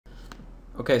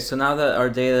Okay, so now that our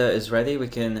data is ready, we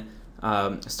can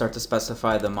start to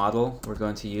specify the model we're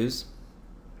going to use.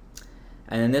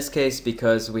 And in this case,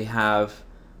 because we have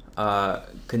a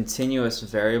continuous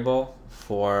variable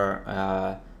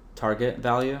for target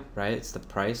value, right? It's the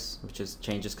price, which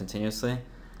changes continuously.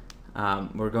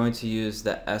 We're going to use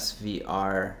the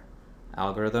SVR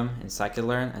algorithm in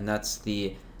scikit-learn, and that's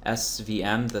the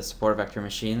SVM, the support vector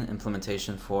machine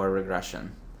implementation for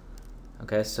regression.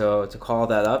 Okay, so to call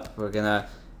that up, we're gonna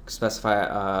specify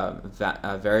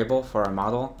a variable for our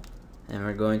model, and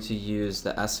we're going to use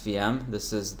the SVM.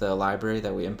 This is the library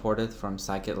that we imported from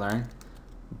scikit-learn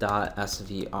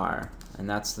 .svr, and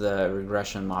that's the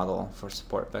regression model for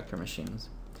support vector machines.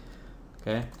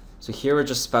 Okay, so here we're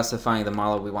just specifying the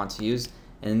model we want to use,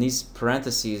 and in these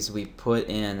parentheses we put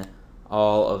in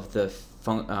all of the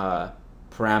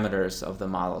parameters of the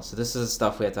model. So this is the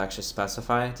stuff we have to actually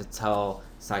specify to tell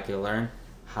scikit-learn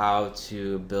how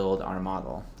to build our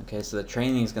model. Okay, so the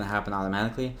training is going to happen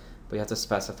automatically, but you have to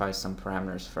specify some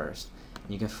parameters first.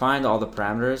 You can find all the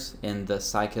parameters in the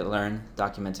scikit-learn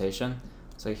documentation.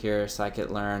 So here,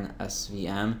 scikit-learn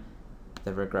SVM,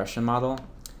 the regression model.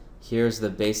 Here's the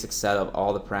basic set of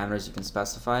all the parameters you can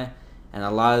specify, and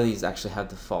a lot of these actually have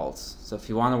defaults. So if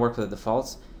you want to work with the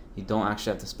defaults, you don't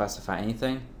actually have to specify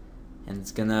anything, and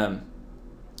it's gonna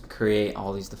create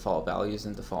all these default values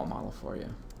in default model for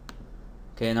you.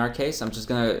 Okay, in our case, I'm just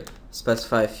gonna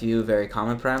specify a few very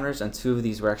common parameters, and two of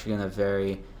these we're actually gonna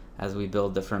vary as we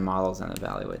build different models and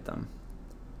evaluate them.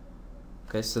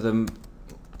 Okay, so the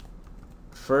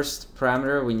first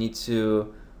parameter we need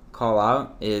to call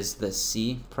out is the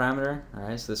C parameter. All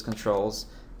right, so this controls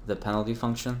the penalty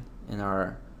function in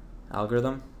our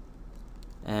algorithm.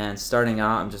 And starting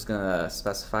out, I'm just gonna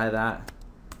specify that.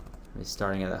 We're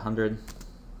starting at 100.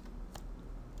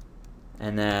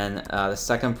 And then the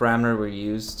second parameter we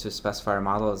use to specify our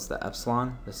model is the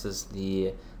epsilon. This is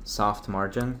the soft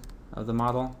margin of the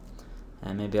model.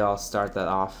 And maybe I'll start that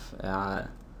off at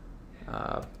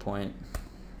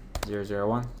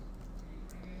 0.001.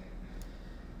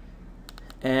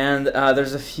 And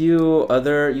there's a few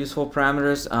other useful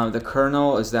parameters. The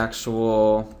kernel is the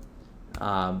actual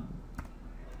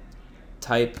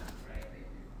type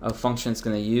of function it's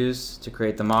going to use to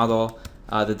create the model.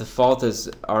 The default is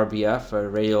RBF, or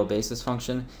radial basis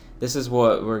function. This is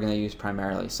what we're going to use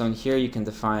primarily. So in here you can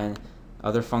define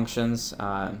other functions.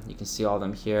 You can see all of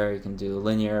them here. You can do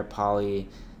linear, poly,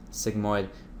 sigmoid.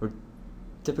 We're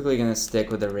typically going to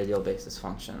stick with the radial basis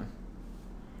function.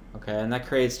 Okay, and that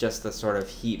creates just a sort of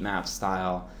heat map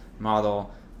style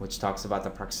model which talks about the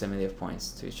proximity of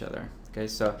points to each other. Okay,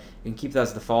 so you can keep that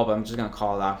as default, but I'm just going to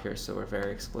call it out here so we're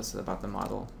very explicit about the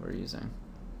model we're using.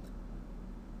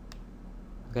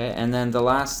 Okay, and then the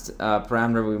last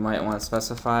parameter we might want to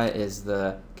specify is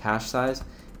the cache size.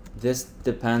 This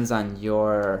depends on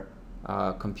your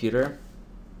computer,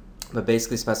 but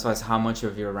basically specifies how much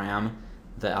of your RAM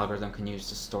the algorithm can use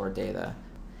to store data.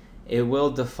 It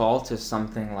will default to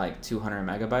something like 200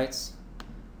 megabytes,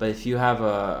 but if you have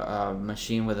a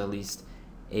machine with at least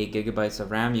 8 gigabytes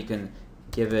of RAM, you can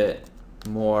give it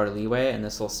more leeway, and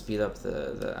this will speed up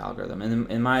the algorithm.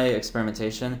 And in my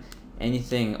experimentation,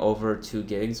 anything over 2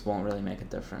 gigs won't really make a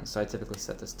difference. So I typically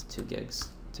set this to 2 gigs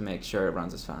to make sure it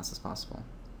runs as fast as possible.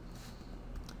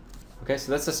 Okay,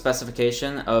 so that's the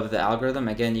specification of the algorithm.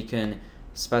 Again, you can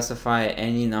specify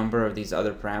any number of these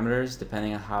other parameters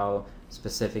depending on how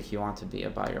specific you want to be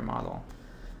about your model.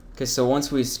 Okay, so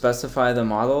once we specify the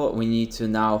model, we need to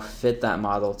now fit that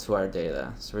model to our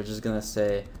data. So we're just going to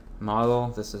say model,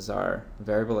 this is our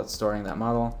variable that's storing that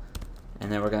model,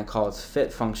 and then we're going to call it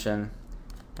fit function,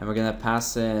 and we're going to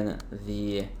pass in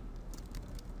the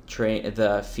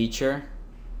feature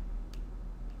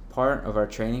part of our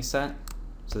training set.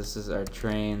 So this is our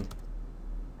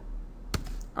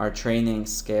training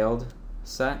scaled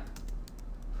set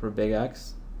for big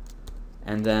X,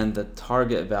 and then the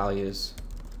target values,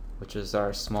 which is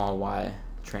our small y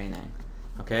training.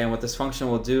 Okay, and what this function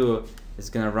will do is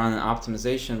going to run an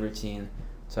optimization routine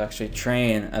to actually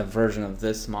train a version of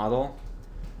this model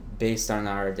based on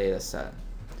our data set.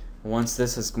 Once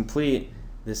this is complete,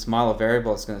 this model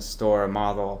variable is going to store a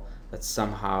model that's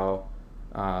somehow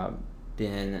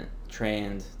been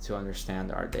trained to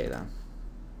understand our data.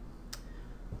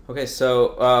 Okay,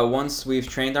 so once we've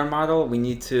trained our model, we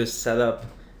need to set up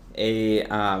a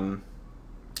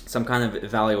some kind of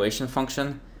evaluation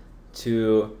function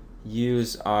to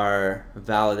use our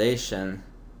validation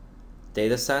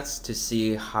data sets to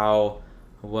see how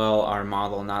well our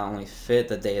model not only fit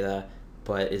the data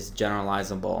but is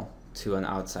generalizable to an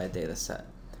outside data set.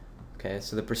 Okay,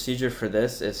 so the procedure for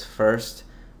this is first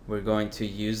we're going to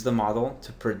use the model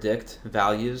to predict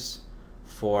values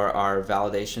for our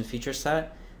validation feature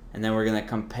set, and then we're going to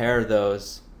compare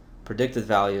those predicted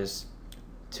values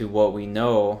to what we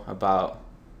know about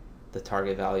the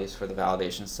target values for the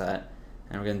validation set,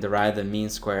 and we're going to derive the mean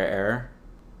square error,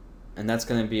 and that's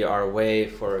going to be our way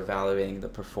for evaluating the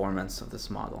performance of this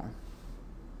model.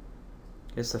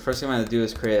 Okay, so the first thing I'm going to do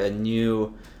is create a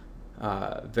new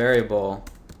variable,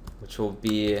 which will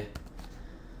be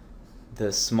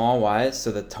the small y's,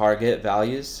 so the target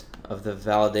values of the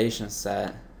validation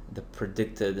set, the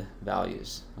predicted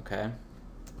values. Okay,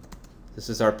 this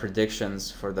is our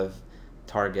predictions for the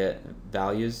target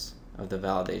values of the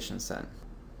validation set.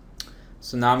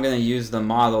 So now I'm going to use the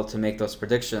model to make those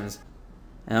predictions,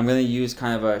 and I'm going to use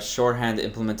kind of a shorthand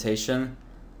implementation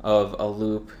of a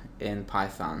loop in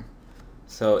Python.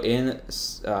 So in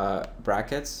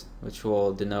brackets, which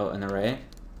will denote an array,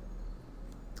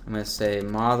 I'm going to say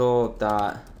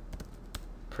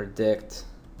model.predict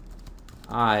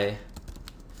I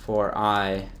for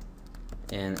I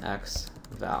in x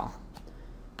val.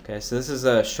 Okay, so this is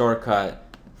a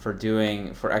shortcut for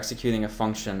executing a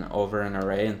function over an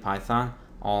array in Python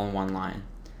all in one line.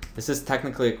 This is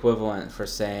technically equivalent for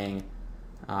saying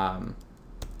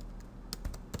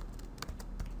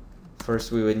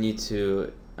first we would need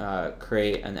to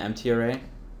create an empty array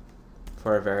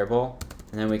for a variable,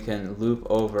 and then we can loop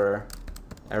over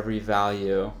every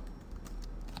value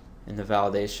in the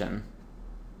validation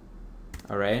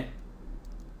array,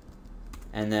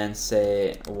 and then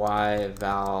say y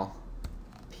val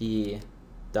p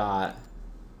dot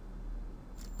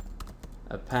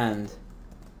append,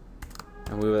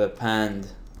 and we would append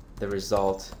the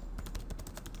result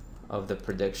of the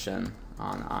prediction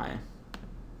on I.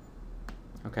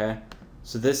 Okay,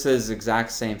 so this is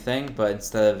exact same thing, but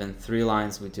instead of in 3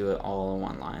 lines, we do it all in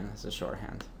 1 line as a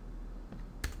shorthand.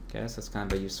 Okay, so it's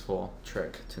kind of a useful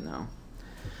trick to know.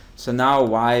 So now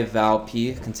y val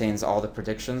p contains all the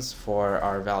predictions for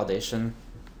our validation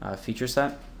feature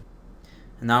set.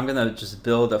 And now I'm going to just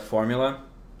build a formula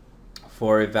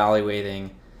for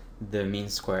evaluating the mean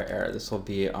square error. This will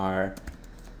be our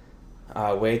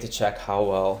way to check how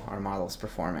well our model is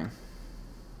performing.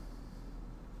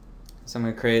 So I'm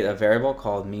going to create a variable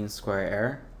called mean square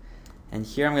error. And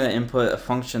here I'm going to input a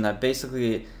function that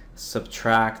basically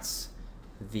subtracts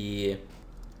the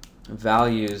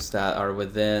values that are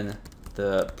within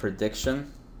the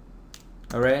prediction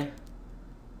array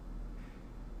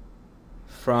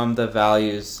from the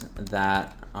values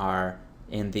that are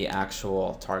in the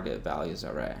actual target values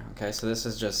array. Okay, so this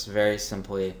is just very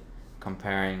simply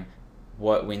comparing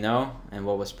what we know and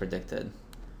what was predicted.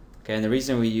 Okay, and the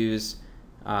reason we use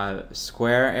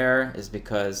square error is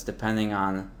because depending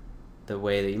on the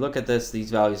way that you look at this, these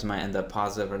values might end up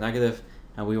positive or negative,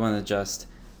 and we want to just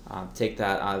take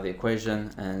that out of the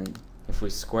equation, and if we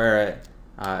square it,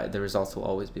 the results will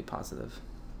always be positive.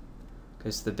 Okay,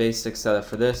 so the basic setup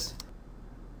for this,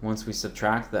 once we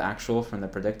subtract the actual from the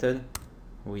predicted,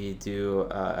 we do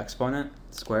exponent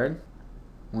squared.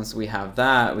 Once we have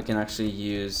that, we can actually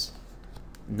use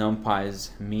numpy's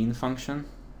mean function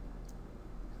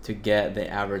to get the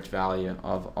average value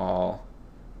of all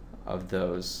of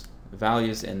those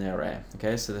values in the array.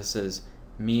 Okay, so this is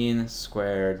mean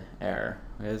squared error.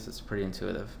 Okay, it's pretty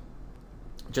intuitive.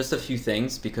 Just a few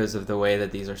things because of the way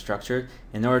that these are structured.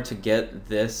 In order to get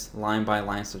this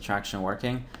line-by-line subtraction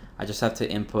working, I just have to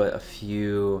input a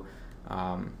few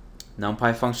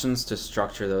NumPy functions to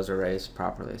structure those arrays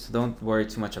properly. So don't worry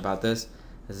too much about this.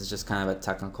 This is just kind of a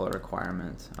technical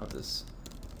requirement of this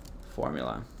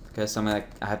formula. Okay, so I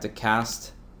have to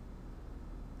cast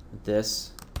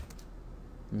this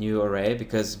new array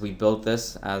because we built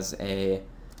this as a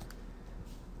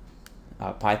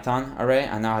Python array.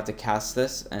 I now have to cast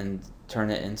this and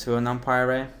turn it into a NumPy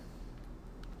array.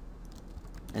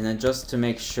 And then just to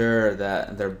make sure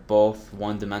that they're both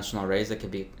one-dimensional arrays that can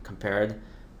be compared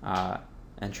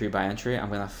entry by entry, I'm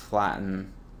going to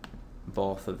flatten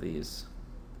both of these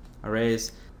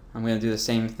arrays. I'm going to do the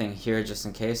same thing here just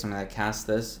in case. I'm going to cast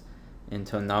this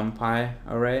into a NumPy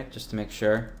array just to make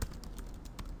sure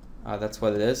that's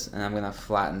what it is, and I'm going to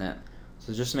flatten it.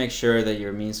 So just make sure that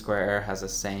your mean square error has the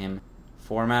same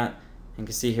format. You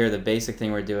can see here the basic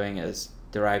thing we're doing is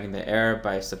deriving the error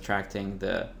by subtracting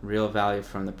the real value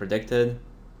from the predicted.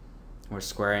 We're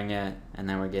squaring it, and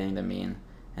then we're getting the mean.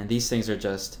 And these things are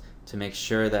just to make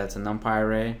sure that it's a NumPy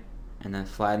array, and then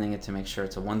flattening it to make sure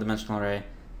it's a one-dimensional array,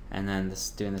 and then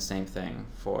doing the same thing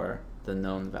for the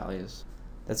known values.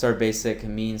 That's our basic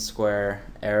mean square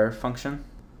error function.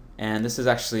 And this is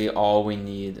actually all we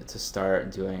need to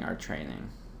start doing our training.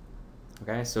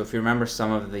 Okay, so if you remember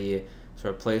some of the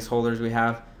sort of placeholders we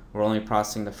have, we're only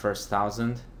processing the first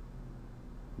 1,000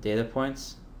 data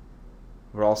points.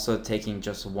 We're also taking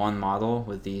just one model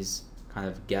with these kind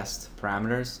of guessed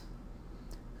parameters,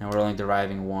 and we're only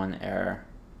deriving one error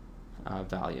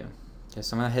value. Okay,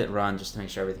 so I'm going to hit run just to make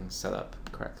sure everything's set up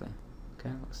correctly. Okay,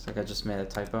 looks like I just made a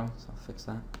typo, so I'll fix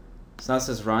that. So now it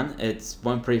says run. It's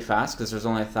went pretty fast because there's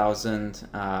only 1,000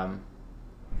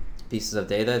 pieces of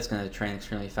data. It's going to train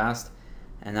extremely fast.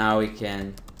 And now we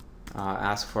can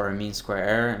ask for a mean square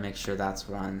error and make sure that's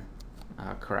run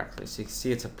correctly. So you can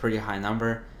see it's a pretty high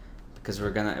number because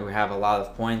we have a lot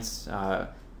of points.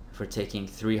 If we're taking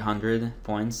 300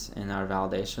 points in our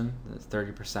validation,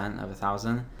 30% of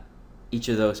 1,000, each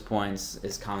of those points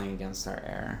is counting against our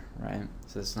error, right?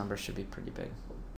 So this number should be pretty big.